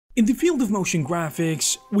In the field of motion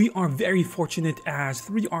graphics, we are very fortunate as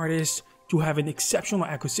 3D artists to have an exceptional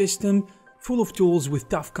ecosystem full of tools with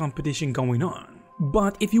tough competition going on.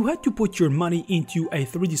 But if you had to put your money into a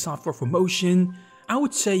 3D software for motion, I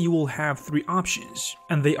would say you will have 3 options,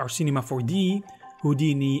 and they are Cinema 4D,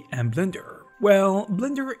 Houdini, and Blender. Well,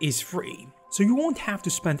 Blender is free, so you won't have to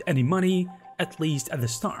spend any money, at least at the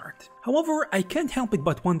start. However, I can't help it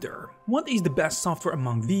but wonder, what is the best software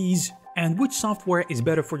among these, and which software is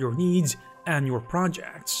better for your needs and your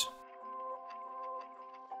projects?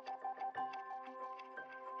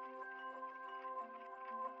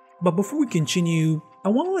 But before we continue, I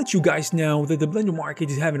want to let you guys know that the Blender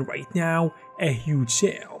market is having right now a huge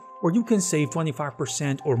sale, where you can save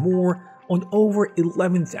 25% or more on over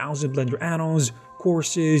 11,000 Blender add-ons,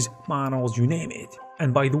 courses, models, you name it.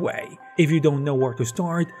 And by the way, if you don't know where to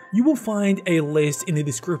start, you will find a list in the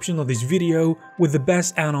description of this video with the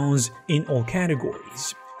best add-ons in all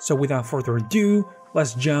categories. So without further ado,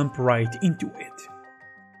 let's jump right into it.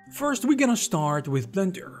 First, we're gonna start with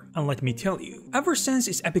Blender, and let me tell you, ever since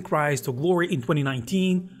its epic rise to glory in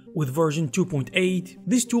 2019, with version 2.8,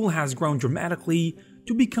 this tool has grown dramatically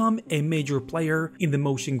to become a major player in the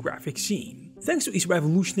motion graphics scene, thanks to its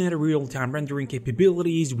revolutionary real-time rendering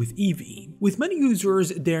capabilities with Eevee, with many users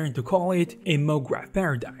daring to call it a MoGraph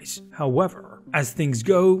paradise. However, as things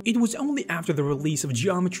go, it was only after the release of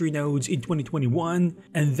geometry nodes in 2021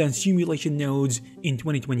 and then simulation nodes in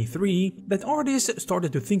 2023 that artists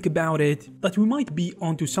started to think about it, that we might be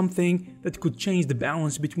onto something that could change the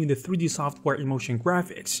balance between the 3D software and motion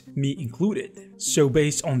graphics, me included. So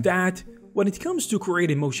based on that, when it comes to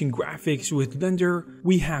creating motion graphics with Blender,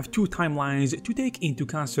 we have 2 timelines to take into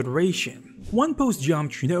consideration. One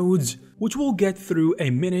post-geometry nodes, which we'll get through a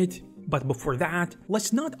minute, but before that,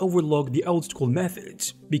 let's not overlook the old school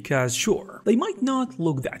methods, because sure, they might not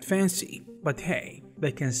look that fancy, but hey,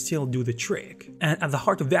 they can still do the trick. And at the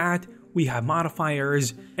heart of that, we have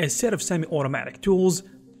modifiers, a set of semi-automatic tools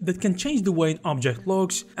that can change the way an object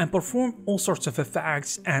looks and perform all sorts of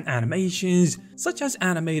effects and animations, such as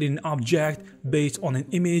animating an object based on an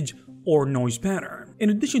image or noise pattern, in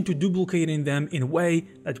addition to duplicating them in a way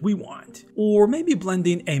that we want, or maybe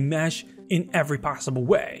blending a mesh in every possible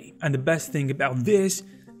way. And the best thing about this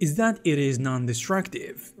is that it is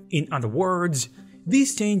non-destructive. In other words,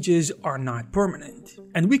 these changes are not permanent,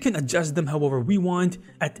 and we can adjust them however we want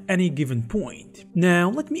at any given point. Now,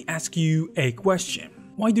 let me ask you a question.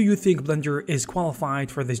 Why do you think Blender is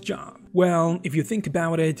qualified for this job? Well, if you think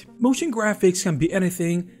about it, motion graphics can be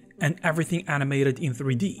anything and everything animated in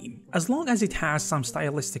 3D, as long as it has some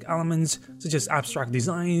stylistic elements such as abstract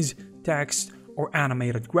designs, text, or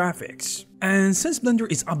animated graphics. And since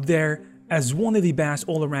Blender is up there as one of the best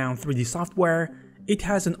all-around 3D software, it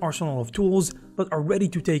has an arsenal of tools that are ready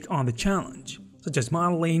to take on the challenge, such as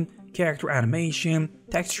modeling, character animation,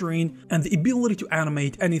 texturing, and the ability to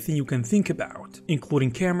animate anything you can think about, including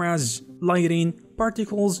cameras, lighting,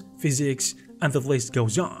 particles, physics, and the list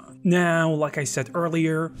goes on. Now, like I said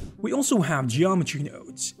earlier, we also have geometry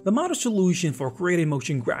nodes, the modern solution for creating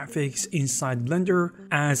motion graphics inside Blender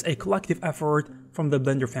as a collective effort from the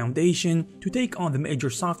Blender Foundation to take on the major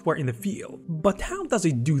software in the field. But how does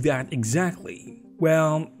it do that exactly?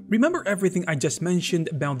 Well, remember everything I just mentioned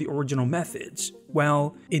about the original methods?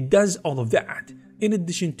 Well, it does all of that, in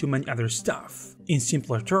addition to many other stuff. In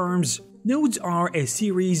simpler terms, nodes are a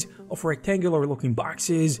series of rectangular looking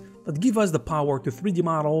boxes that give us the power to 3D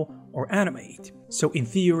model or animate. So in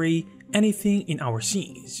theory, anything in our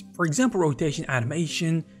scenes. For example, rotation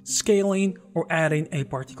animation, scaling, or adding a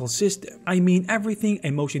particle system. I mean everything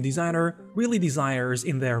a motion designer really desires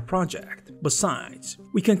in their project. Besides,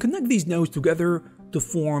 we can connect these nodes together to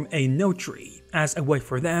form a node tree as a way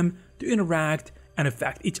for them to interact and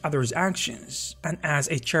affect each other's actions. And as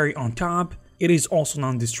a cherry on top, it is also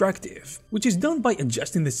non-destructive, which is done by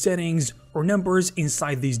adjusting the settings or numbers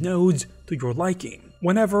inside these nodes to your liking,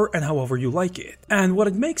 whenever and however you like it. And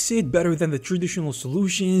what makes it better than the traditional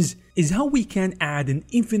solutions is how we can add an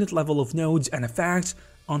infinite level of nodes and effects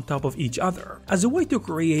on top of each other, as a way to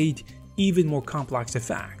create even more complex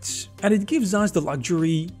effects. And it gives us the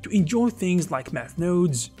luxury to enjoy things like math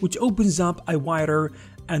nodes, which opens up a wider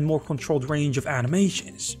and more controlled range of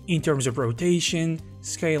animations in terms of rotation,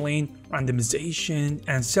 scaling, randomization,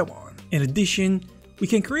 and so on. In addition, we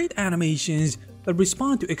can create animations that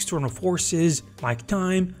respond to external forces like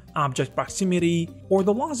time, object proximity, or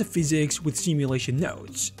the laws of physics with simulation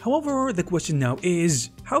nodes. However, the question now is,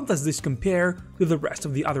 how does this compare to the rest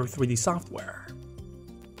of the other 3D software?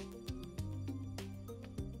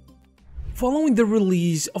 Following the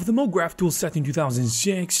release of the MoGraph toolset in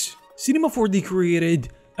 2006, Cinema 4D created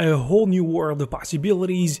a whole new world of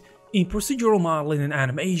possibilities in procedural modeling and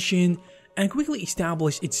animation, and quickly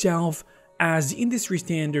established itself as the industry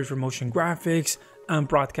standard for motion graphics and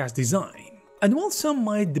broadcast design. And while some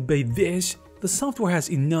might debate this, the software has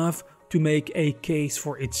enough to make a case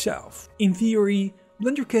for itself. In theory,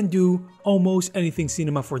 Blender can do almost anything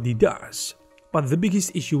Cinema 4D does, but the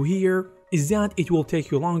biggest issue here is that it will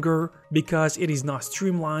take you longer because it is not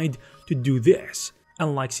streamlined to do this,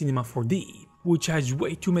 unlike Cinema 4D, which has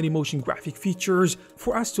way too many motion graphic features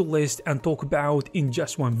for us to list and talk about in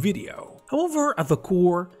just one video. However, at the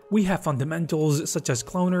core, we have fundamentals such as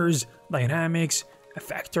cloners, dynamics,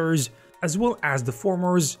 effectors, as well as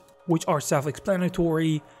deformers, which are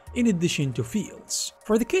self-explanatory, in addition to fields.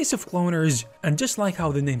 For the case of cloners, and just like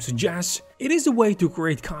how the name suggests, it is a way to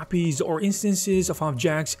create copies or instances of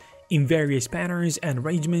objects in various patterns and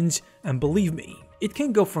arrangements, and believe me, it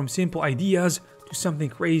can go from simple ideas to something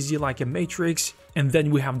crazy like a matrix. And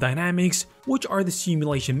then we have dynamics, which are the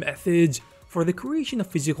simulation methods for the creation of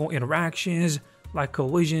physical interactions like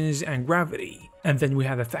collisions and gravity. And then we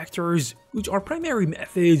have effectors, which are primary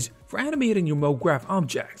methods for animating your MoGraph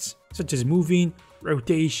objects, such as moving,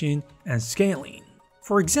 rotation, and scaling.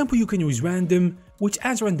 For example, you can use random, which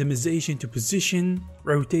adds randomization to position,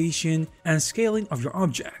 rotation, and scaling of your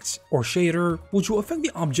objects, or shader, which will affect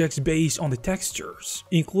the objects based on the textures,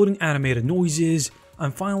 including animated noises.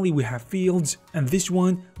 And finally, we have fields, and this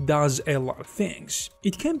one does a lot of things.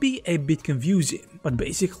 It can be a bit confusing, but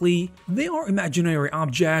basically, they are imaginary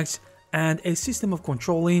objects and a system of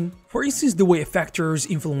controlling, for instance, the way effectors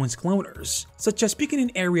influence cloners, such as picking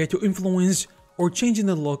an area to influence or changing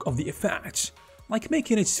the look of the effects, like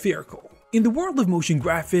making it spherical. In the world of motion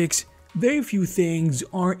graphics, very few things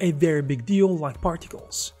are a very big deal like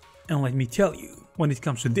particles. And let me tell you, when it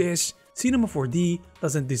comes to this, Cinema 4D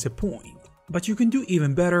doesn't disappoint. But you can do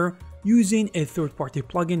even better using a third-party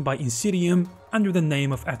plugin by Insidium under the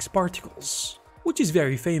name of XParticles, which is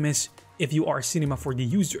very famous if you are a Cinema 4D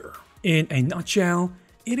user. In a nutshell,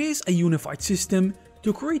 it is a unified system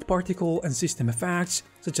to create particle and system effects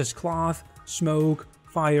such as cloth, smoke,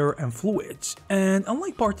 fire, and fluids. And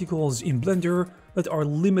unlike particles in Blender that are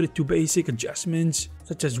limited to basic adjustments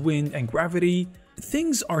such as wind and gravity,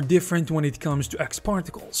 things are different when it comes to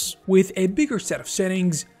XParticles, with a bigger set of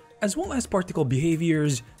settings as well as particle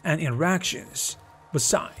behaviors and interactions.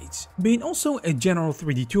 Besides, being also a general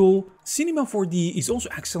 3D tool, Cinema 4D is also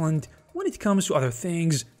excellent when it comes to other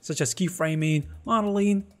things such as keyframing,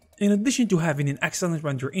 modeling, in addition to having an excellent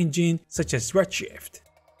render engine such as Redshift.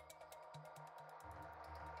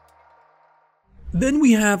 Then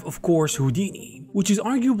we have, of course, Houdini, which is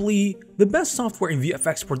arguably the best software in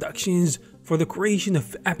VFX productions for the creation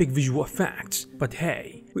of epic visual effects. But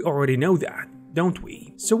hey, we already know that, don't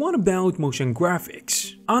we? So what about motion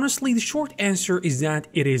graphics? Honestly, the short answer is that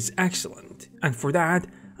it is excellent. And for that,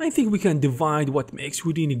 I think we can divide what makes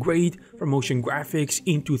Houdini great for motion graphics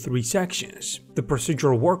into 3 sections: the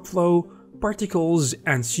procedural workflow, particles,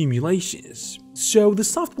 and simulations. So the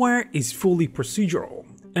software is fully procedural.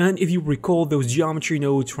 And if you recall those geometry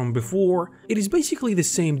nodes from before, it is basically the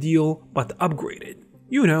same deal but upgraded.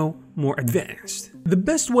 You know, more advanced. The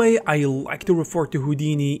best way I like to refer to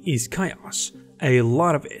Houdini is chaos. A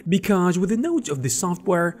lot of it. Because with the nodes of this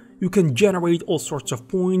software, you can generate all sorts of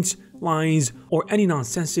points, lines, or any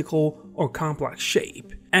nonsensical or complex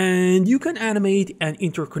shape. And you can animate and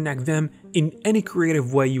interconnect them in any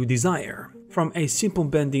creative way you desire. From a simple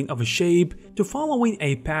bending of a shape to following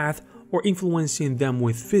a path or influencing them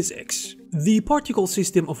with physics. The particle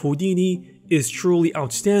system of Houdini is truly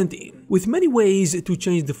outstanding, with many ways to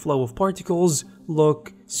change the flow of particles,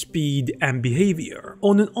 look, speed, and behavior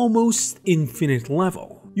on an almost infinite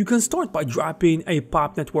level. You can start by dropping a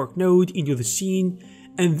pop network node into the scene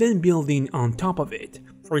and then building on top of it.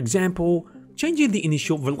 For example, changing the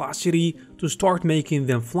initial velocity to start making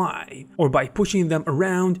them fly, or by pushing them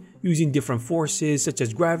around using different forces such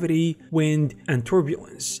as gravity, wind, and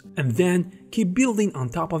turbulence, and then keep building on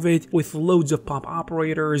top of it with loads of pop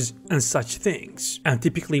operators and such things. And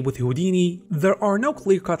typically with Houdini, there are no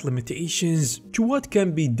clear-cut limitations to what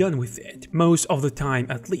can be done with it, most of the time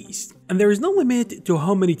at least. And there is no limit to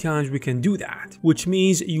how many times we can do that, which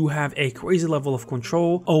means you have a crazy level of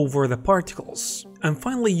control over the particles. And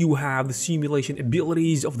finally, you have the simulation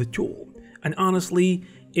abilities of the tool, and honestly,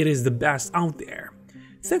 it is the best out there.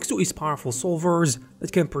 Thanks to its powerful solvers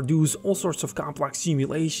that can produce all sorts of complex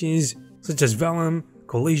simulations such as vellum,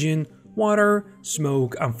 collision, water,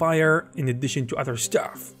 smoke, and fire, in addition to other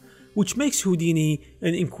stuff, which makes Houdini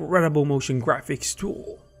an incredible motion graphics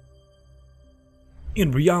tool.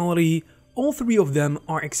 In reality, all 3 of them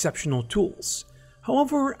are exceptional tools.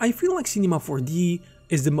 However, I feel like Cinema 4D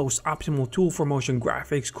is the most optimal tool for motion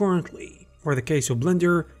graphics currently. For the case of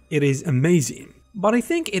Blender, it is amazing, but I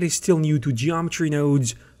think it is still new to geometry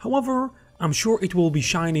nodes. However, I'm sure it will be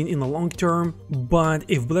shining in the long term, but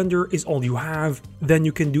if Blender is all you have, then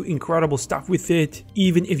you can do incredible stuff with it,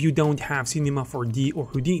 even if you don't have Cinema 4D or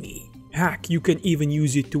Houdini. Heck, you can even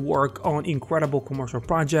use it to work on incredible commercial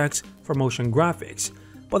projects for motion graphics.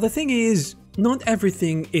 But the thing is, not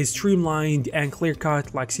everything is streamlined and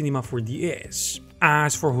clear-cut like Cinema 4D is.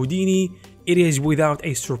 As for Houdini, it is without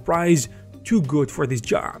a surprise too good for this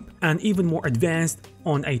job, and even more advanced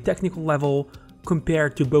on a technical level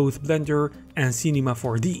compared to both Blender and Cinema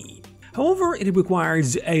 4D. However, it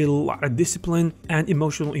requires a lot of discipline and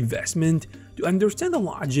emotional investment to understand the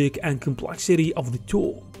logic and complexity of the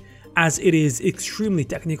tool, as it is extremely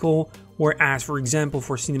technical, whereas for example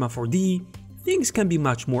for Cinema 4D, things can be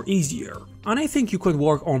much more easier. And I think you can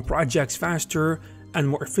work on projects faster and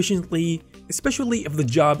more efficiently, especially if the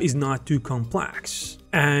job is not too complex.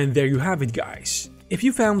 And there you have it, guys. If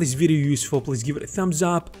you found this video useful, please give it a thumbs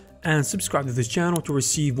up and subscribe to this channel to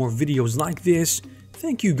receive more videos like this.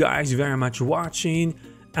 Thank you guys very much for watching,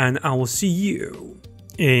 and I will see you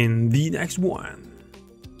in the next one.